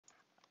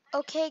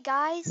Okay,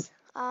 guys.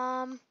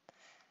 I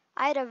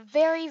had a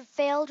very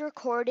failed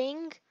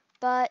recording,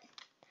 but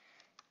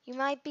you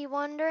might be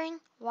wondering,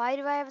 why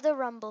do I have the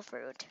rumble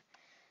fruit?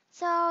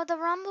 So the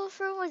rumble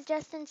fruit was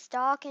just in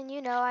stock,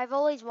 and I've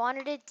always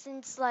wanted it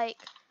since I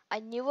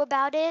knew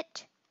about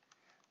it.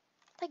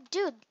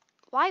 Dude,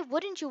 why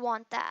wouldn't you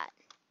want that?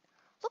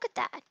 Look at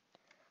that.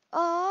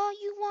 Oh,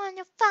 you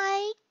wanna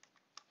fight?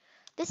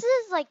 This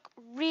is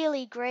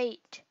really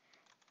great.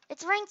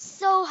 It's ranked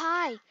so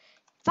high.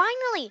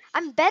 Finally,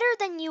 I'm better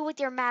than you with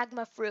your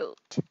magma fruit.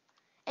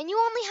 And you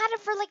only had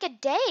it for like a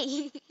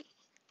day.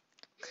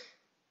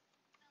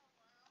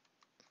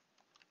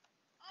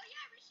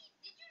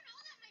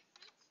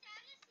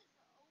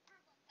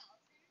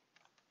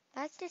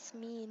 That's just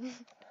mean.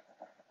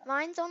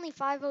 Mine's only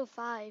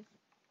 505.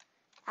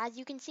 As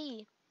you can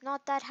see,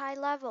 not that high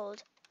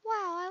leveled.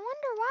 Wow, I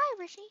wonder why,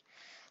 Rishi.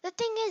 The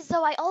thing is,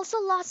 though, I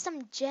also lost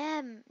some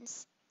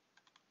gems.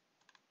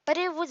 But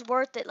it was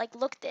worth it. Like,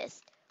 look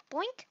this.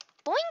 Boink,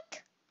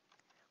 boink.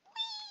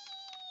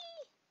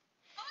 Whee!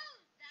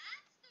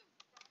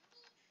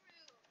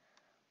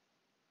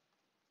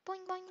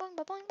 Boing, boing, boing,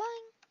 boing, boing,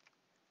 boing.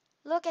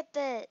 Look at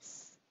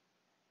this.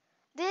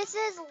 This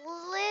is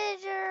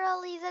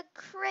literally the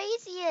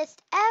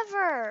craziest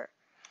ever.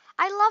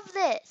 I love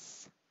this.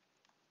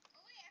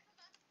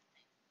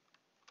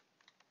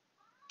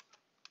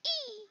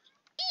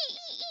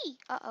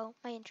 Uh-oh,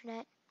 my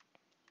internet.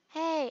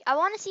 Hey, I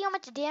want to see how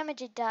much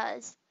damage it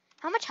does.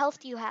 How much health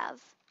do you have?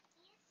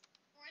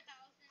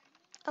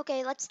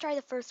 Okay, let's try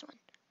the first one.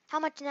 How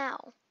much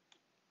now?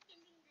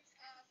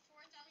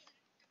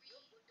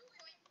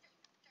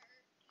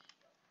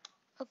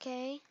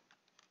 Okay.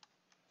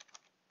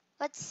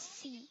 Let's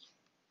see.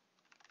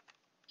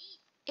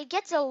 It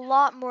gets a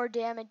lot more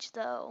damage,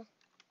 though.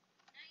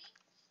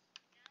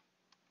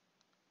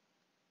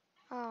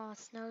 Oh,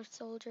 snow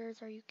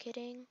soldiers, are you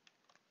kidding?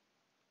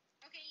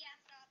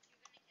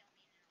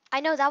 I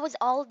know, that was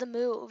all the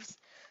moves.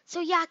 So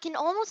yeah, I can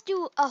almost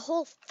do a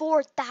whole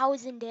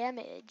 4,000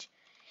 damage.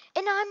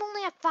 And I'm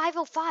only at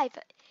 505.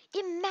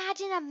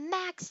 Imagine I'm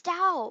maxed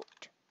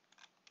out.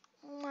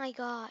 Oh my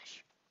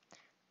gosh.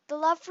 The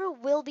love fruit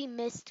will be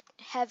missed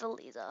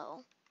heavily,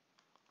 though.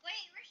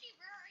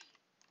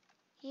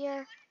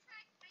 Here.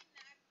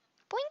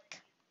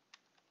 Boink.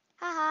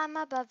 Haha, I'm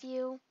above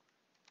you.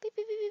 Beep,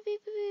 beep, beep,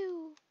 beep, beep,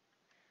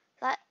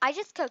 beep. I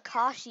just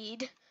Kakashi'd.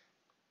 Bing.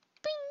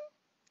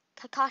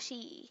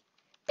 Kakashi.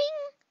 Bing.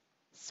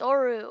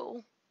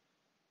 Soru.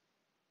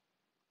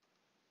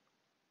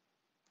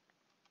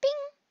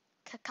 Bing.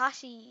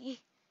 Kakashi.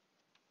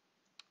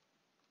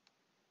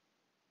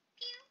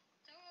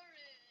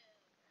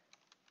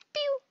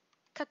 Pew.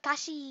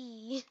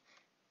 Kakashi.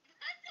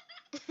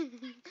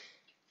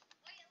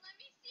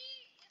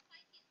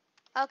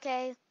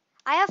 Okay.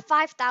 I have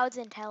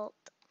 5,000 health.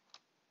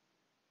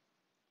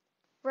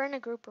 We're in a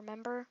group,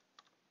 remember?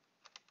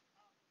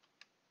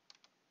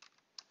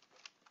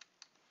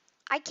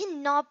 I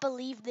cannot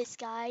believe this,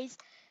 guys.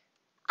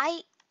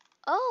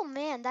 Oh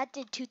man, that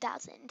did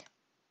 2,000.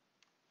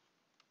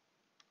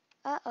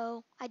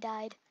 Uh-oh, I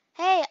died.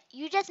 Hey,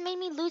 you just made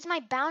me lose my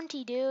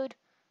bounty, dude.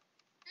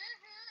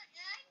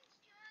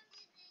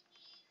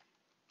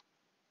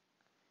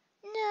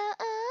 No.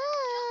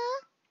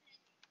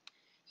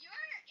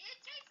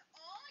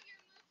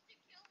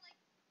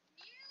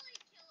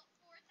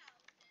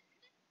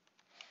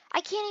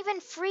 I can't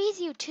even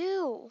freeze you,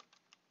 too.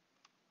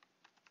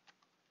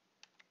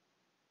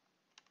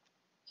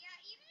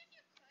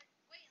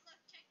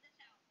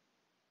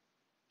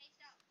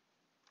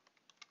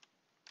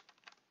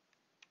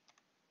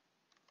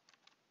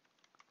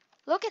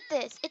 Look at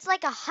this. It's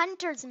like a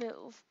hunter's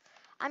move.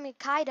 I'm a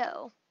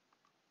Kaido.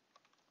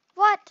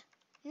 What?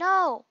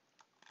 No.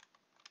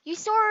 You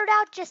sorted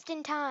out just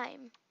in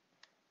time.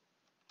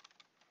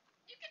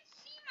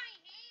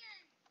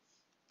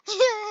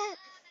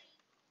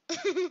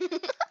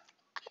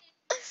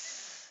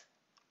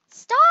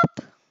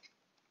 Stop.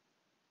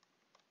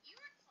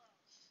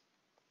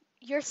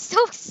 You're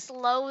so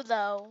slow,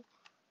 though.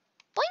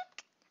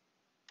 Blink.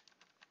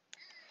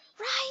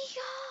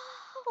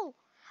 Ryo.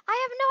 I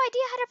have no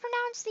idea how to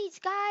pronounce these,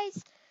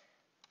 guys.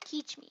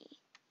 Teach me.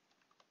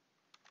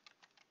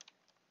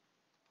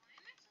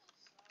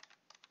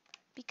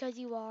 Because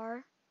you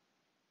are.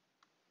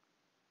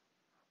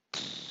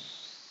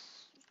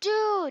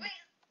 Dude,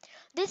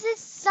 this is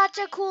such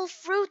a cool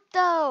fruit,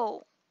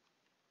 though.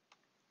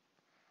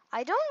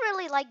 I don't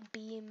really like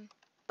Beam,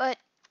 but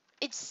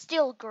it's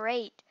still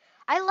great.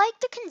 I like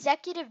the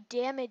consecutive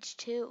damage,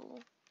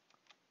 too.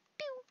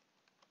 Pew.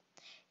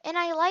 And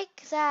I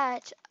like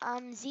that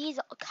Z's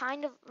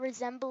kind of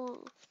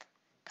resembles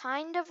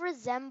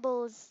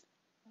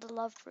the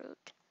love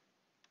fruit.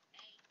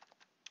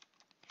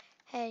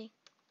 Hey.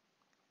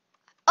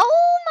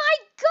 Oh my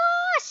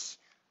gosh!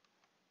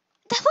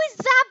 That was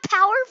that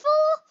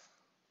powerful?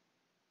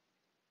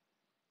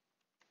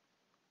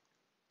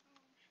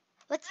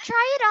 Let's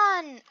try it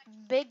on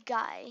big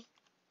guy.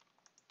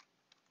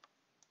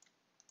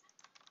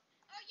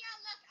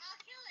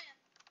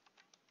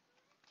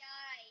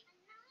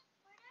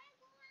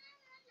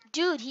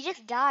 Dude, he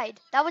just died.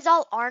 That was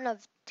all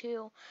Arnav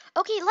too.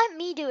 Okay, let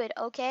me do it,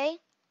 okay?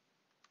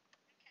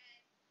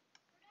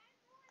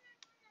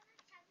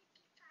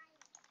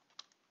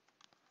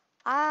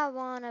 I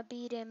wanna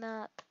beat him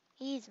up.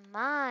 He's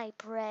my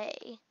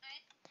prey.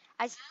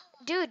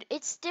 Dude,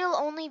 it's still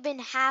only been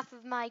half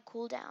of my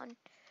cooldown.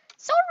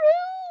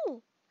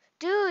 Soru!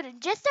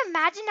 Dude, just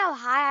imagine how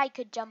high I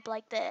could jump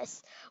like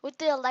this with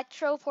the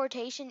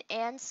electroportation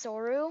and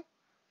Soru.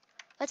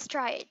 Let's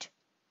try it.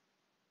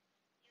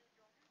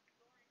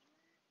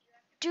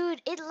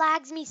 Dude, it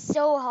lags me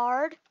so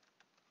hard.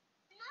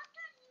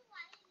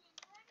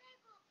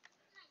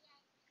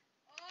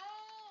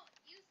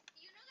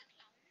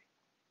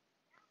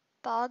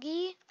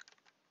 Boggy?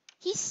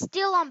 He's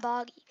still on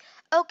Boggy.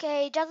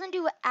 Okay, doesn't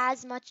do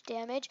as much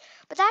damage,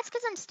 but that's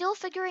because I'm still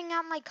figuring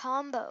out my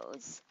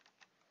combos.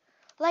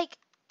 Like,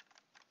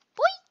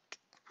 boink!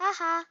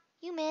 Haha,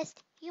 you missed,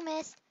 you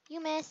missed,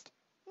 you missed.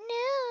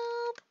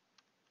 Noob!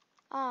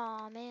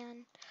 Aw,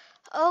 man.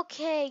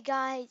 Okay,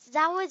 guys,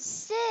 that was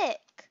sick.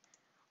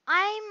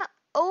 I'm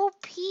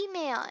OP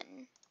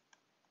man.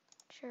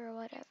 Sure,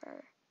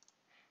 whatever.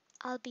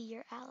 I'll be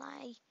your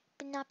ally,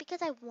 but not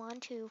because I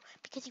want to,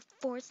 because you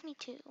forced me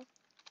to.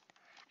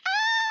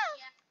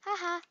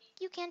 Haha,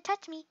 you can't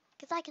touch me,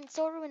 because I can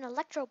Soru in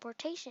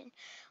electroportation,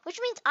 which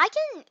means I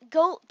can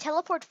go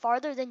teleport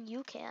farther than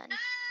you can.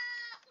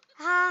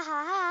 Ha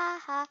ha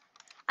ha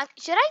ha.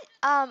 Should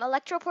I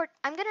electroport?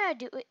 I'm gonna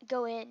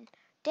go in.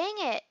 Dang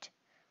it.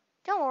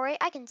 Don't worry,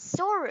 I can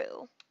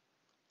Soru.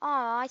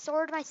 Aw, I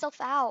soared myself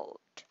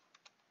out.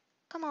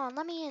 Come on,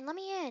 let me in, let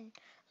me in.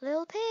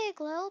 Little pig,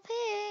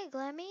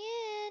 let me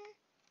in.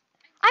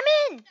 I'm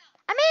in!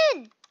 I'm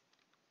in!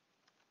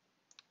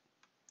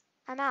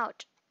 I'm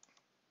out.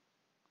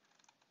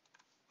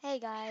 Hey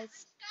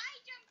guys.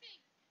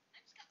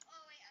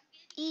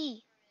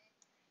 E.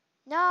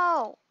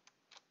 No.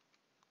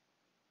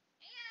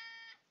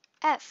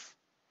 F.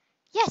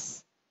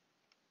 Yes.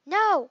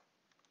 No.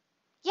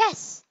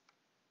 Yes.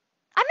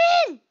 I'm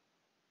in!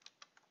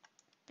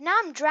 But now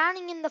I'm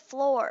drowning in the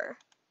floor.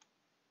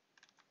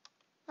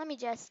 Let me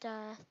just,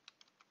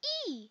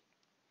 E.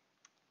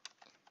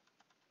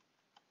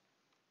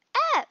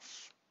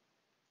 F.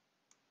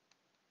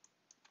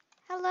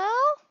 Hello?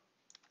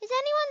 Is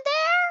anyone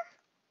there?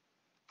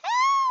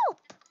 Help!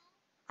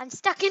 I'm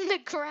stuck in the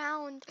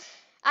ground.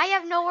 I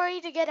have no way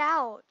to get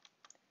out.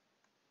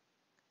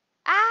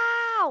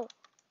 Ow!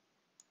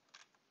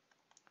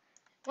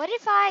 What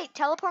if I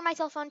teleport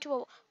myself onto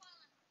a...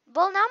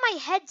 Well, now my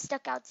head's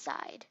stuck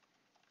outside.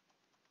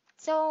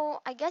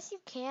 So, I guess you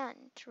can't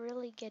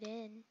really get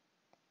in.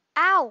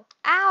 Ow!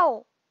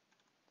 Ow!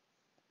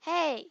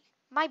 Hey,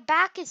 my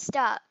back is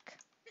stuck.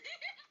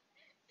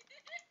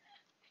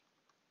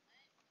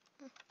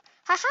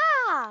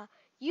 Haha!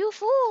 You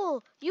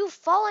fool! You've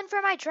fallen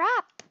for my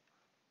trap!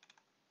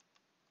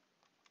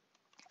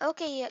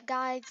 Okay,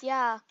 guys,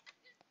 yeah.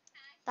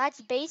 That's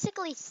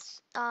basically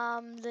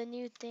the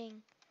new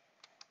thing.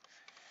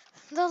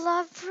 The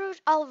love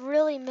fruit, I'll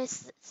really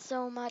miss it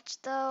so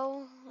much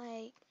though.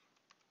 Like,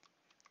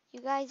 you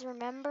guys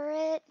remember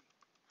it?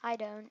 I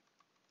don't.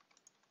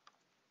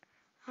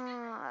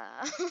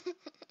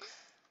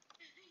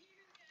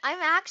 I'm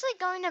actually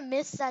going to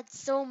miss that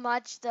so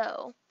much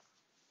though.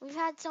 We've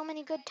had so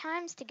many good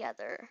times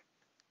together.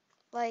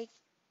 Like,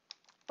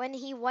 when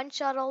he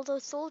one-shot all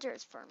those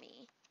soldiers for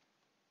me.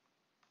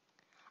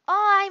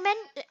 Oh,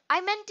 I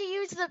meant to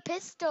use the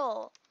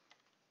pistol.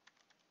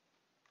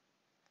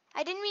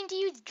 I didn't mean to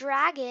use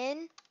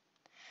dragon.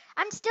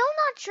 I'm still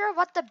not sure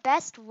what the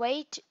best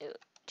way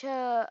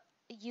to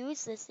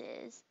use this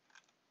is.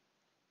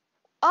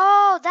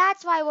 Oh,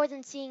 that's why I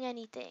wasn't seeing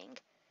anything.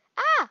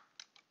 Ah!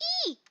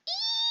 E!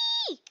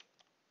 E!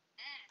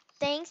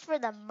 Thanks for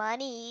the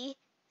money.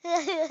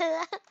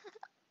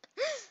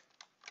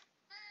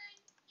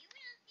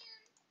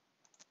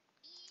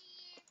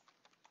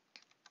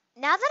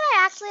 Now that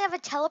I actually have a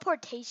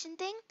teleportation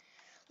thing,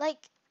 like,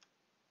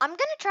 I'm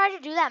gonna try to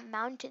do that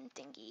mountain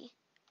thingy.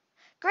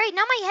 Great,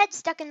 now my head's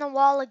stuck in the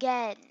wall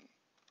again.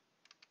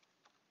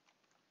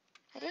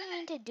 I didn't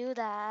mean to do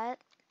that.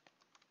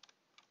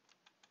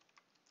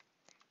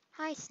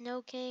 Hi,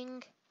 Snow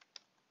King.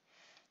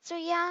 So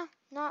yeah,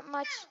 not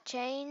much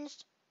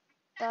changed,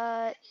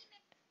 but...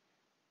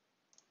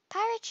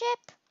 Pirate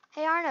ship?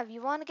 Hey Arnav,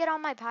 you want to get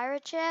on my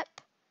pirate ship?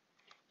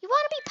 You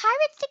want to be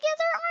pirates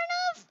together,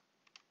 Arnav?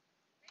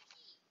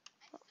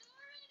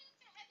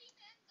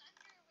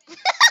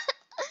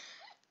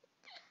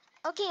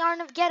 Okay,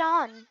 Arnav, get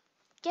on.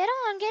 Get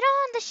on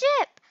the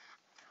ship.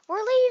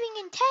 We're leaving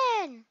in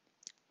 10,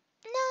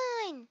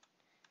 9,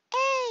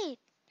 8,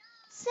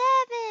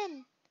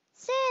 7,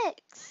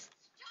 6,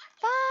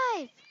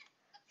 5,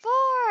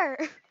 4,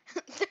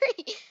 3,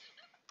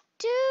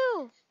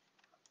 2,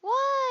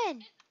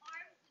 1.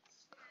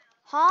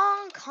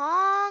 Honk,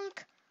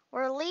 honk.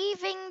 We're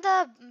leaving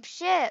the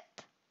ship.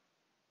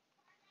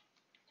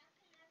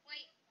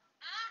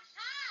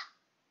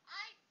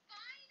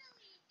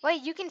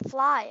 Wait, you can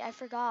fly. I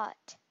forgot.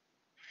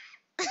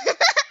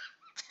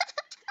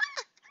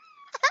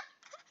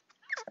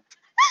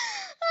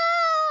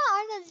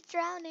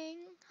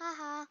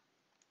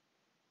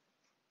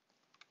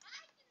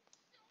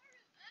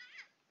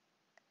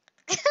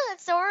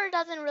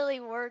 doesn't really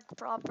work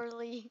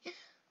properly.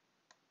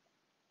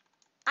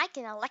 I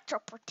can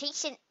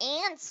electroportation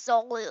and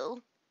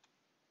solo.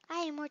 I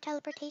have more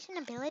teleportation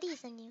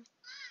abilities than you.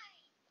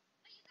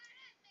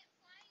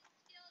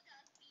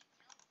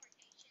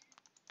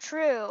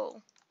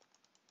 True.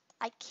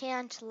 I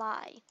can't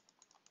lie.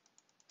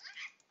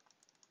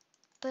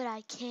 But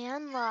I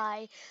can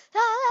lie.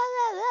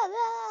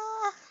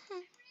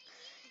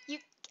 You,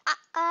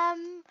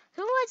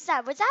 who was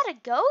that? Was that a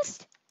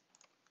ghost?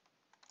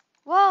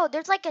 Whoa,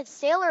 there's like a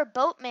sailor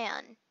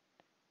boatman.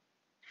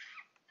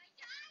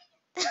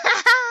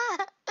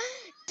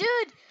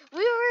 Dude, we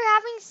were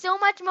having so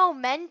much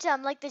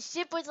momentum. Like the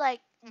ship was like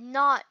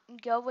not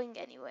going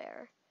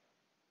anywhere.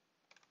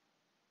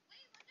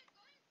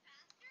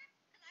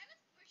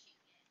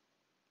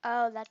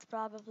 Oh, that's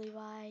probably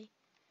why.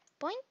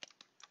 Boink.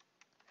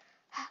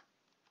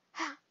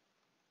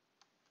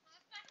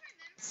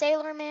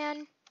 Sailor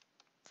man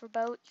for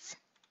boats.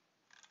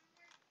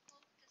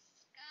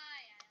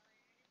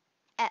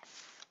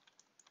 F.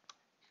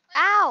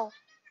 Ow!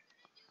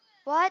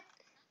 What?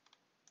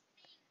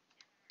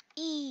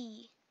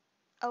 E.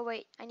 Oh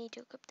wait, I need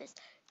to equip this.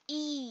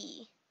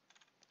 E.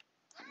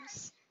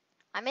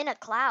 I'm in a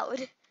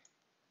cloud.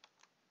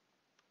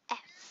 F.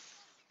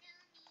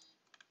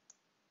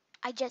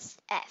 I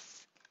just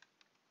F.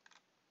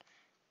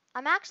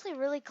 I'm actually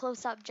really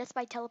close up just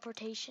by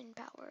teleportation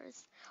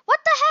powers. What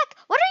the heck?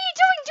 What are you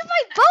doing to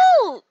my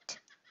boat?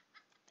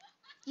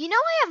 You know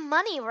I have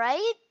money,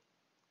 right?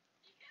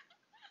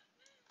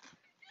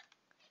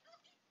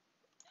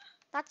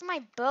 That's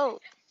my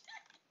boat.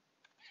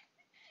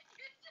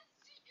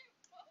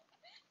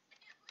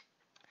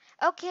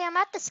 Okay, I'm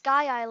at the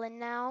Sky Island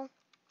now.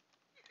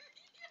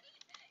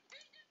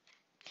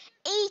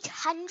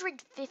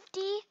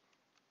 850?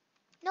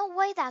 No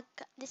way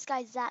this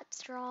guy's that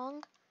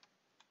strong.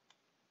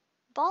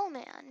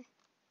 Ballman.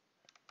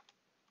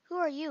 Who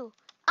are you?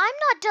 I'm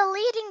not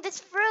deleting this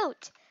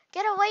fruit.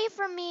 Get away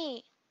from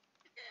me.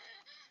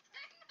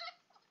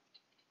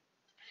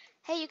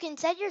 Hey, you can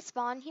set your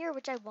spawn here,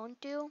 which I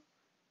won't do.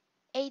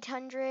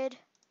 800.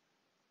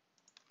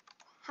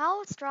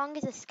 How strong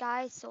is a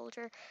sky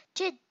soldier?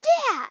 To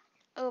that!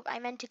 Oh, I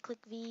meant to click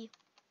V.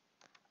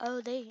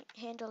 Oh, they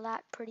handle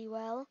that pretty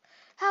well.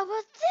 How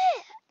about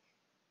this?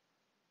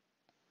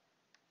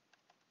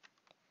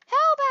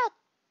 How about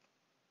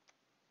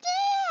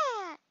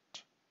that?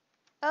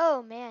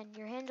 Oh man,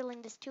 you're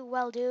handling this too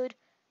well, dude.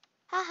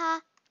 Haha.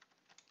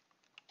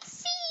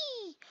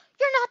 See!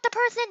 You're not the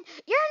person!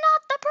 You're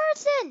not the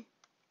person!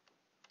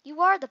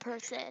 You are the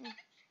person.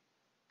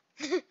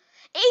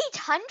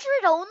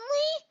 800 only?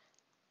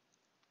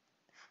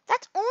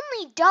 That's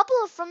only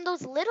double from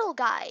those little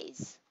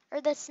guys.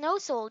 Or the snow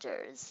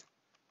soldiers.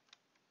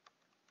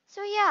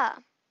 So yeah.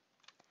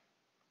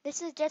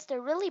 This is just a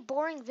really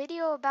boring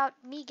video about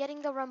me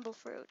getting the rumble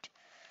fruit.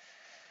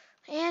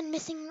 And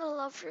missing the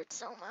love fruit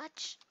so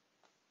much.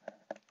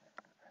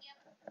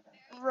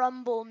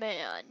 Rumble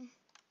man.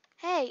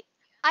 Hey,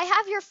 I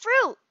have your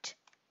fruit.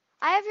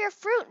 I have your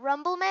fruit,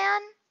 Rumble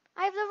man.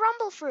 I have the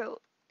rumble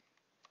fruit.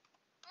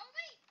 Oh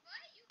wait,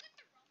 what? You get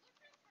the rumble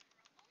fruit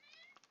from Rumble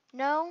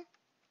man? No,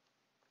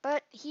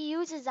 but he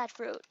uses that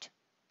fruit.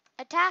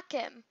 Attack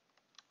him.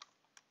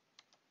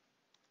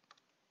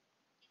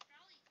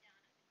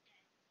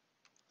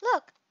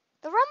 Look,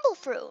 the rumble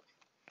fruit.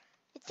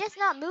 It's just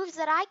not moves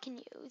that I can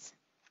use.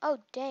 Oh,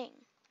 dang.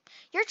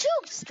 You're too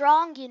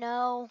strong, you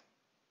know.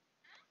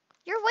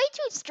 You're way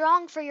too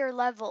strong for your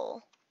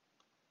level.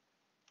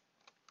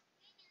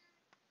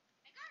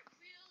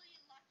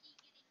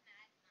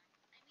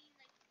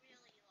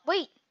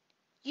 Wait,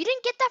 you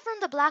didn't get that from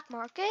the black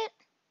market?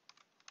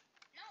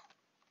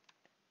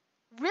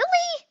 No.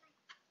 Really?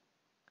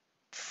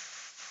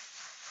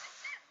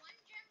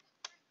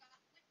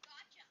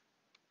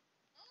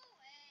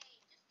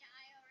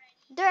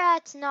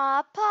 That's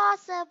not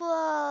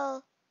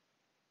possible.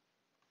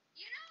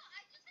 You know,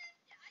 I can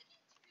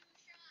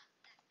two-shot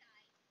that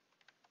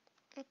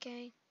guy.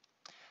 Okay.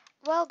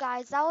 Well,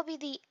 guys, that will be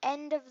the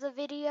end of the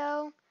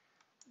video.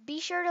 Be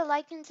sure to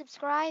like and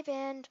subscribe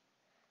and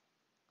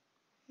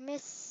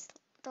miss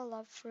the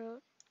love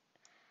fruit.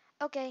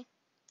 Okay.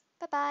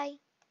 Bye-bye.